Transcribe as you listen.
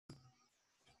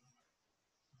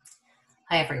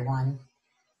Hi everyone.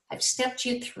 I've stepped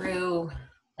you through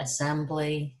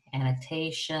assembly,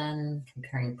 annotation,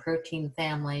 comparing protein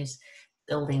families,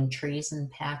 building trees in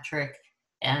Patrick,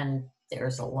 and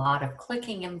there's a lot of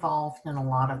clicking involved and a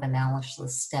lot of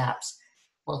analysis steps.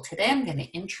 Well, today I'm going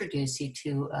to introduce you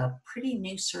to a pretty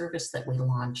new service that we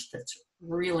launched that's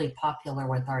really popular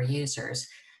with our users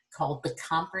called the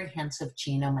Comprehensive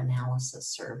Genome Analysis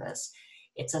Service.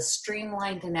 It's a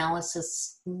streamlined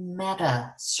analysis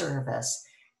meta service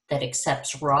that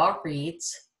accepts raw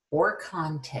reads or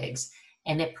contigs,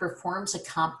 and it performs a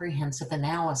comprehensive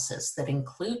analysis that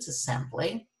includes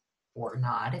assembly, or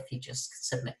not if you just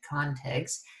submit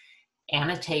contigs,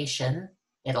 annotation,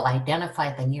 it'll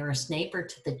identify the nearest neighbor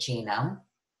to the genome,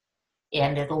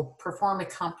 and it'll perform a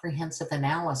comprehensive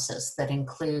analysis that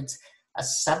includes a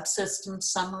subsystem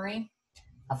summary,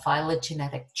 a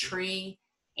phylogenetic tree,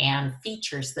 and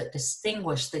features that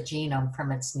distinguish the genome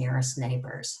from its nearest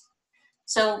neighbors.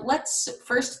 So let's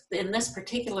first, in this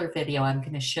particular video, I'm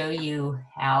going to show you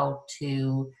how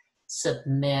to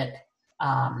submit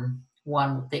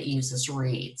one that uses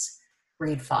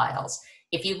read files.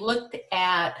 If you looked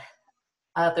at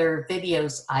other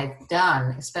videos I've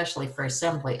done, especially for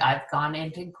assembly, I've gone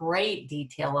into great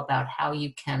detail about how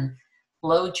you can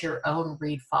load your own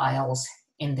read files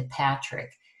into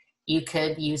Patrick. You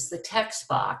could use the text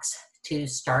box to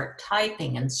start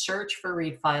typing and search for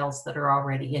read files that are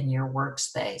already in your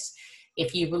workspace.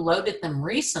 If you loaded them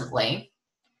recently,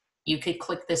 you could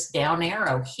click this down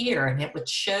arrow here and it would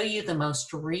show you the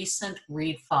most recent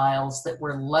read files that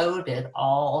were loaded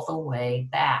all the way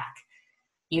back.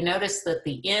 You notice that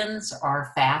the ends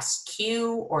are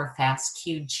FASTQ or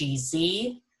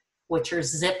FASTQ-GZ, which are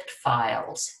zipped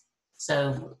files.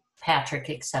 So Patrick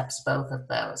accepts both of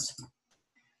those.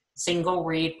 Single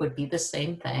read would be the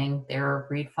same thing. There are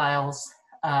read files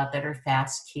that are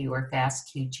FASTQ or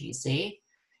FASTQ-GZ.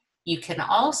 You can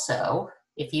also,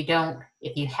 if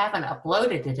you haven't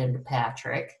uploaded it into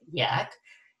Patrick yet,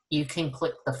 you can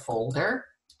click the folder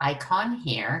icon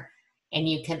here and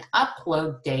you can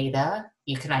upload data.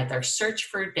 You can either search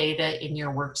for data in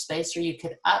your workspace or you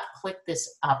could click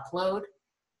this upload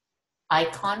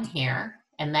icon here.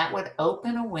 And that would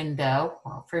open a window.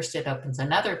 Well, first it opens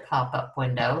another pop-up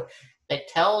window that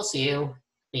tells you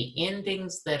the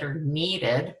endings that are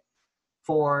needed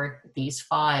for these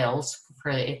files for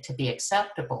it to be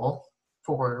acceptable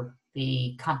for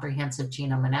the Comprehensive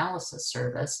Genome Analysis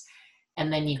Service.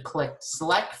 And then you click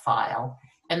Select File,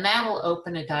 and that'll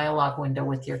open a dialog window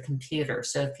with your computer.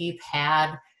 So if you've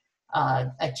had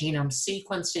a genome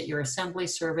sequenced at your assembly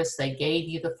service, they gave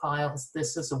you the files,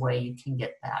 this is a way you can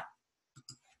get that.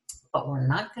 But we're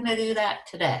not going to do that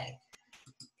today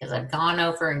because I've gone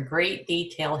over in great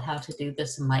detail how to do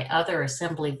this in my other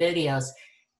assembly videos.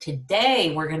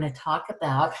 Today, we're going to talk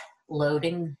about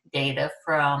loading data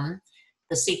from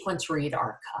the Sequence Read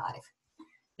Archive.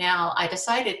 Now, I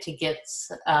decided to get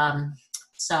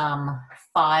some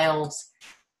files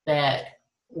that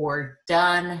were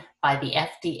done by the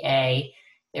FDA.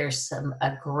 There's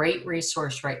a great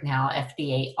resource right now,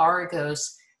 FDA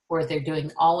Argos, where they're doing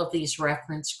all of these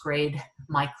reference grade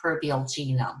microbial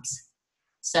genomes.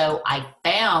 So I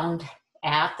found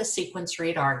at the Sequence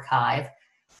Read Archive,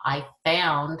 I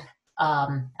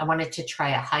wanted to try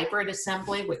a hybrid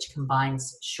assembly, which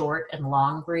combines short and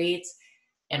long reads.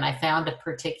 And I found a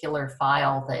particular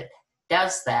file that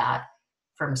does that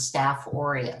from Staph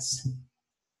aureus.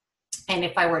 And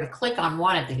if I were to click on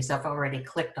one of these, I've already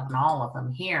clicked on all of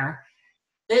them here.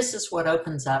 This is what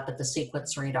opens up at the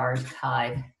Sequence Read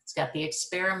Archive. It's got the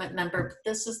experiment number, but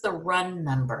this is the run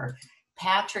number.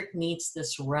 Patrick needs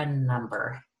this run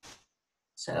number.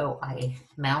 So I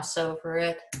mouse over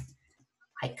it,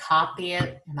 I copy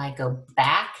it, and I go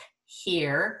back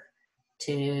here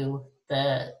to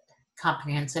the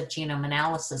Comprehensive Genome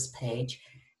Analysis page,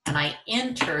 and I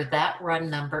enter that run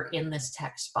number in this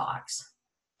text box.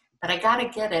 But I gotta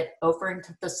get it over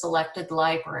into the Selected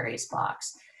Libraries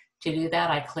box. To do that,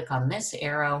 I click on this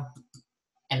arrow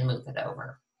and move it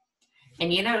over.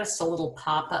 And you notice a little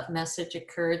pop-up message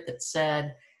occurred that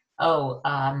said, oh,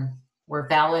 we're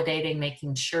validating,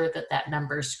 making sure that that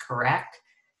number is correct.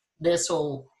 This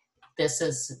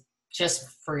is just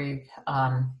for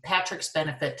Patrick's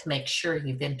benefit to make sure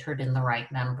you've entered in the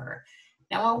right number.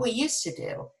 Now, what we used to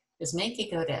do is make you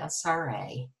go to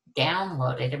SRA,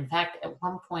 download it. In fact, at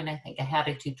one point, I think I had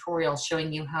a tutorial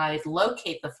showing you how I'd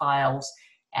locate the files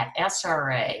at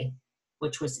SRA,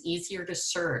 which was easier to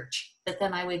search. But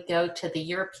then I would go to the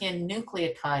European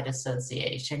Nucleotide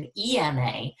Association,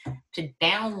 ENA, to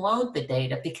download the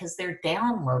data because their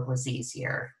download was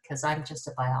easier. Because I'm just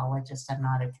a biologist, I'm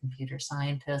not a computer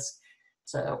scientist.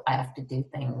 So I have to do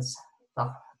things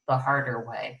the harder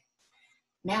way.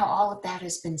 Now all of that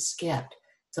has been skipped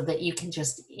so that you can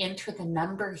just enter the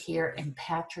number here and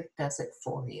Patrick does it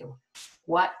for you.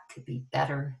 What could be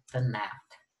better than that?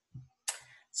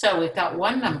 So we've got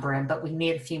one number in, but we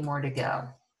need a few more to go.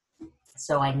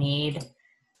 So I need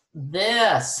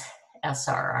this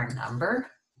SRR number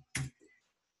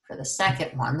for the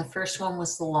second one. The first one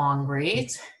was the long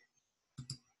reads.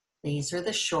 These are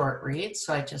the short reads.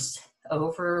 So I just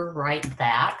overwrite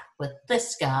that with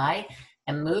this guy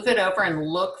and move it over and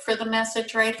look for the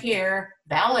message right here,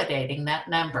 validating that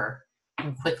number.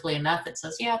 And quickly enough, it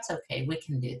says, yeah, it's okay, we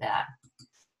can do that.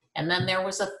 And then there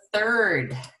was a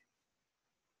third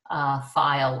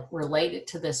file related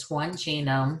to this one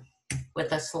genome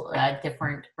with a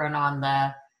different run on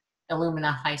the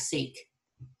Illumina HiSeq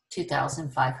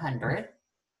 2500.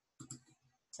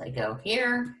 So I go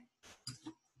here,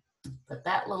 put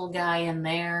that little guy in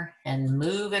there and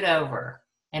move it over.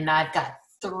 And I've got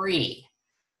 3.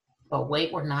 But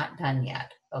wait, we're not done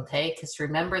yet, okay? Because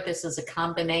remember, this is a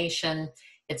combination.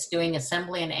 It's doing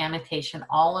assembly and annotation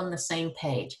all on the same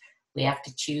page. We have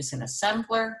to choose an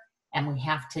assembler and we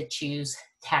have to choose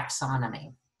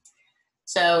taxonomy.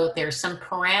 So there's some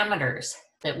parameters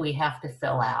that we have to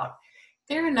fill out.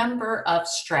 There are a number of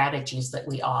strategies that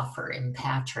we offer in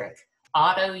Patrick.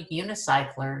 Auto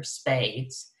unicycler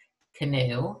spades,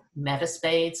 canoe,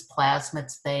 metaspades,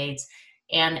 plasmid spades,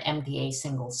 and MDA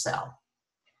single cell.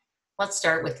 Let's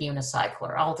start with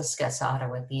unicycler. I'll discuss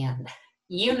auto at the end.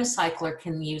 Unicycler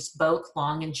can use both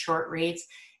long and short reads.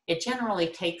 It generally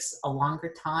takes a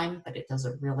longer time, but it does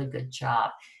a really good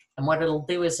job. And what it'll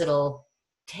do is it'll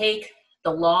take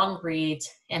the long reads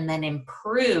and then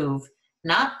improve,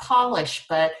 not polish,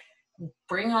 but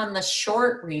bring on the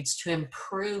short reads to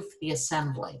improve the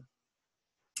assembly.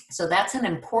 So that's an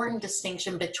important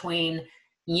distinction between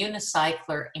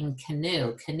unicycler and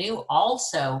canoe. Canoe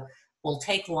also will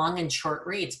take long and short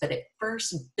reads, but it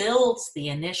first builds the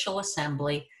initial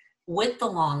assembly with the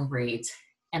long reads,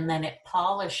 and then it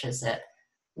polishes it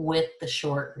with the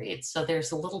short reads. So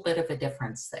there's a little bit of a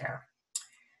difference there.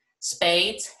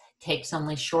 Spades takes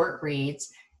only short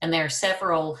reads, and there are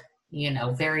several,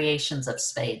 variations of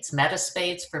spades.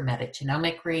 Metaspades for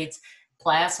metagenomic reads,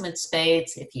 plasmid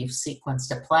spades if you've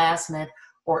sequenced a plasmid,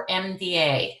 or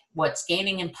MDA. What's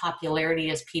gaining in popularity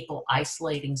is people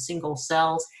isolating single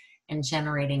cells and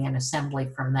generating an assembly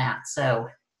from that. So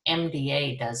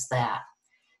MDA does that.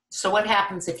 So what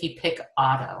happens if you pick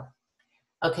auto?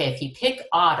 Okay, if you pick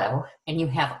auto and you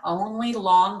have only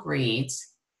long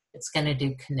reads, it's going to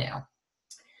do canoe.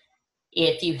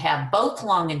 If you have both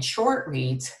long and short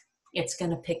reads, it's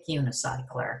going to pick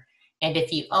unicycler. And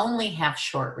if you only have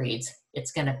short reads,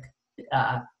 it's going to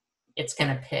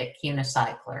pick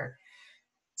unicycler.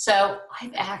 So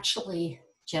I've actually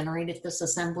generated this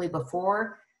assembly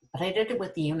before, but I did it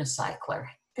with the unicycler.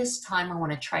 This time I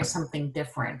want to try something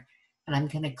different, and I'm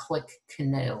going to click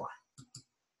canoe.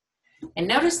 And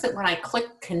notice that when I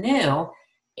click canoe,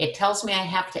 it tells me I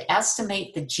have to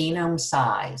estimate the genome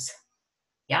size.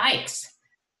 Yikes.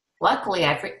 Luckily,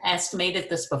 I've estimated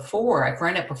this before. I've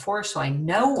run it before, so I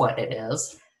know what it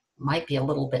is. It might be a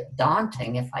little bit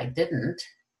daunting if I didn't.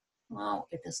 Well,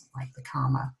 it doesn't like the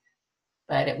comma,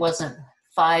 but it wasn't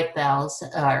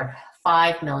 5,000 or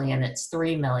 5 million, it's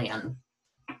 3 million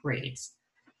reads,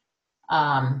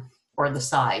 or the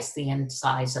size, the end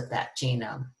size of that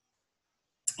genome.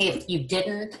 If you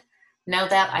didn't know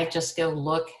that, I just go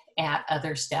look at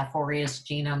other Staph aureus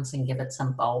genomes and give it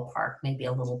some ballpark, maybe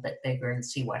a little bit bigger, and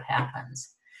see what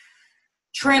happens.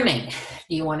 Trimming.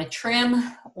 Do you want to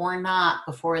trim or not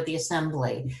before the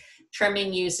assembly?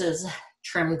 Trimming uses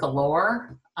trim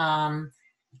galore. I'm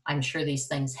sure these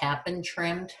things have been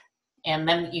trimmed. And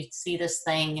then you see this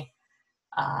thing,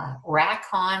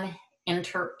 rack-on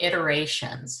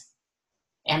iterations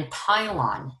and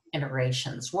pylon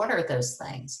iterations. What are those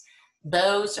things?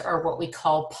 Those are what we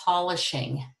call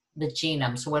polishing the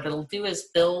genome. So what it'll do is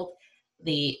build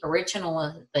the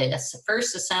original, the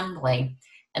first assembly,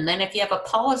 and then if you have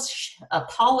a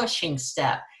polishing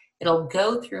step, it'll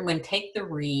go through and take the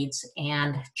reads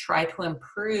and try to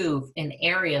improve in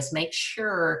areas, make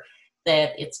sure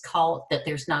that that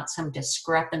there's not some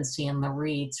discrepancy in the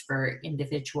reads for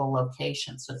individual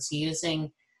locations. So it's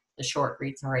using the short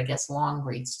reads, or I guess long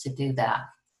reads, to do that.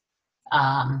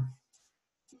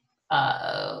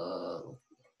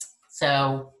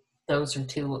 So those are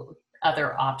two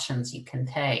other options you can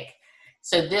take.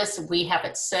 So this, we have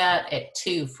it set at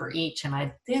 2 for each, and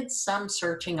I did some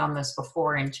searching on this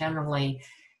before, and generally,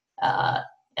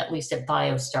 at least at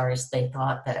BioStars, they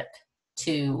thought that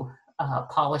 2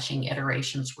 polishing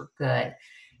iterations were good.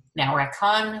 Now,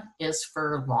 Racon is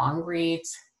for long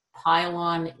reads,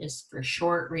 Pylon is for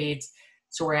short reads,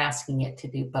 so we're asking it to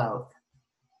do both.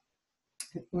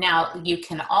 Now, you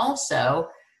can also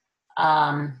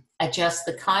adjust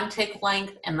the contig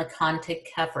length and the contig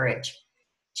coverage.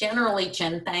 Generally,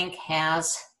 GenBank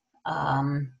has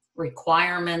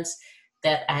requirements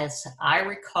that, as I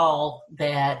recall,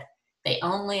 that they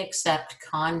only accept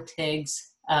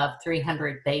contigs of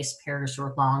 300 base pairs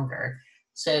or longer.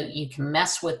 So you can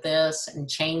mess with this and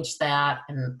change that,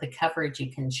 and the coverage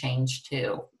you can change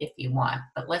too if you want.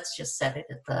 But let's just set it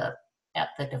at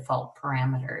the default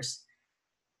parameters.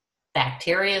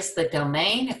 Bacteria is the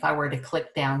domain. If I were to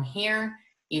click down here,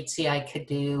 you'd see I could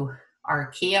do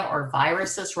archaea or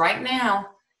viruses. Right now,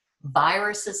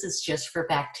 viruses is just for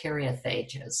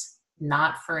bacteriophages,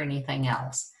 not for anything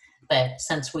else. But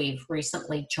since we've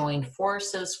recently joined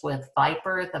forces with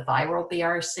Viper, the viral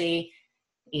BRC,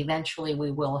 eventually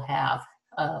we will have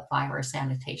a virus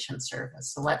annotation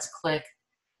service. So let's click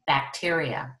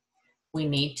bacteria. We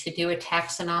need to do a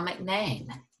taxonomic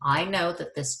name. I know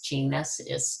that this genus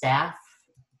is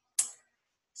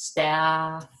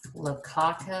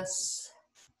Staphylococcus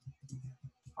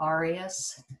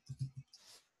aureus.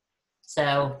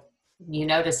 So you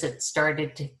notice it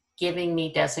started giving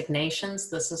me designations.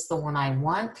 This is the one I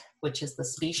want, which is the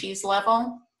species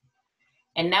level.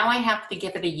 And now I have to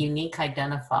give it a unique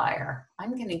identifier.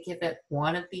 I'm going to give it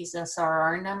one of these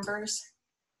SRR numbers,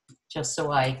 just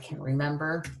so I can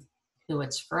remember who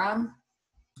it's from.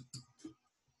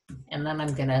 And then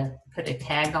I'm going to put a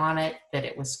tag on it that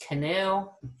it was canoe.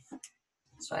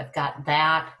 So I've got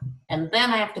that. And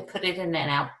then I have to put it in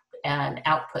an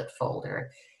output folder.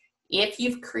 If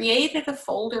you've created a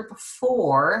folder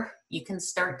before, you can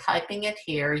start typing it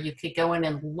here. You could go in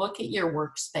and look at your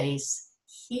workspace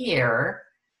here,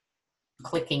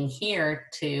 clicking here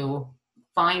to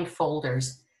find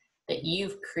folders that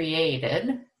you've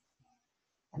created.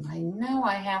 And I know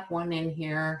I have one in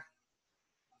here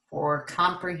for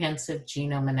comprehensive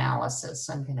genome analysis.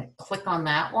 So I'm going to click on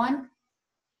that one.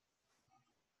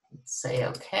 Say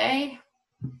OK.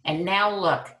 And now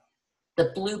look,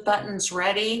 the blue button's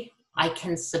ready. I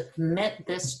can submit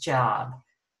this job.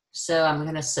 So I'm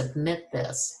going to submit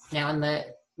this. Now in the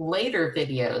later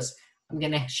videos, I'm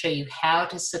going to show you how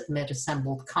to submit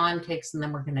assembled contigs, and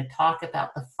then we're going to talk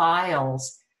about the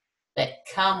files that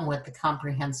come with the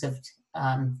comprehensive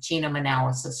genome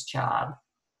analysis job,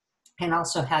 and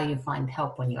also how you find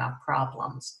help when you have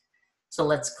problems. So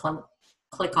let's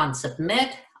click on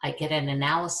submit. I get an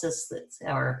analysis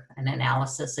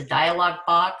a dialog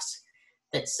box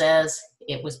that says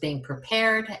it was being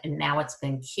prepared and now it's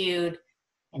been queued.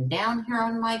 And down here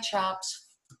on my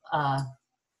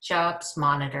jobs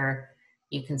monitor,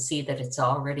 you can see that it's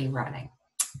already running.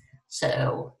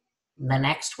 So the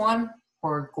next one,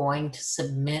 we're going to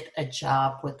submit a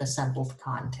job with assembled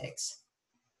contigs.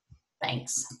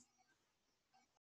 Thanks.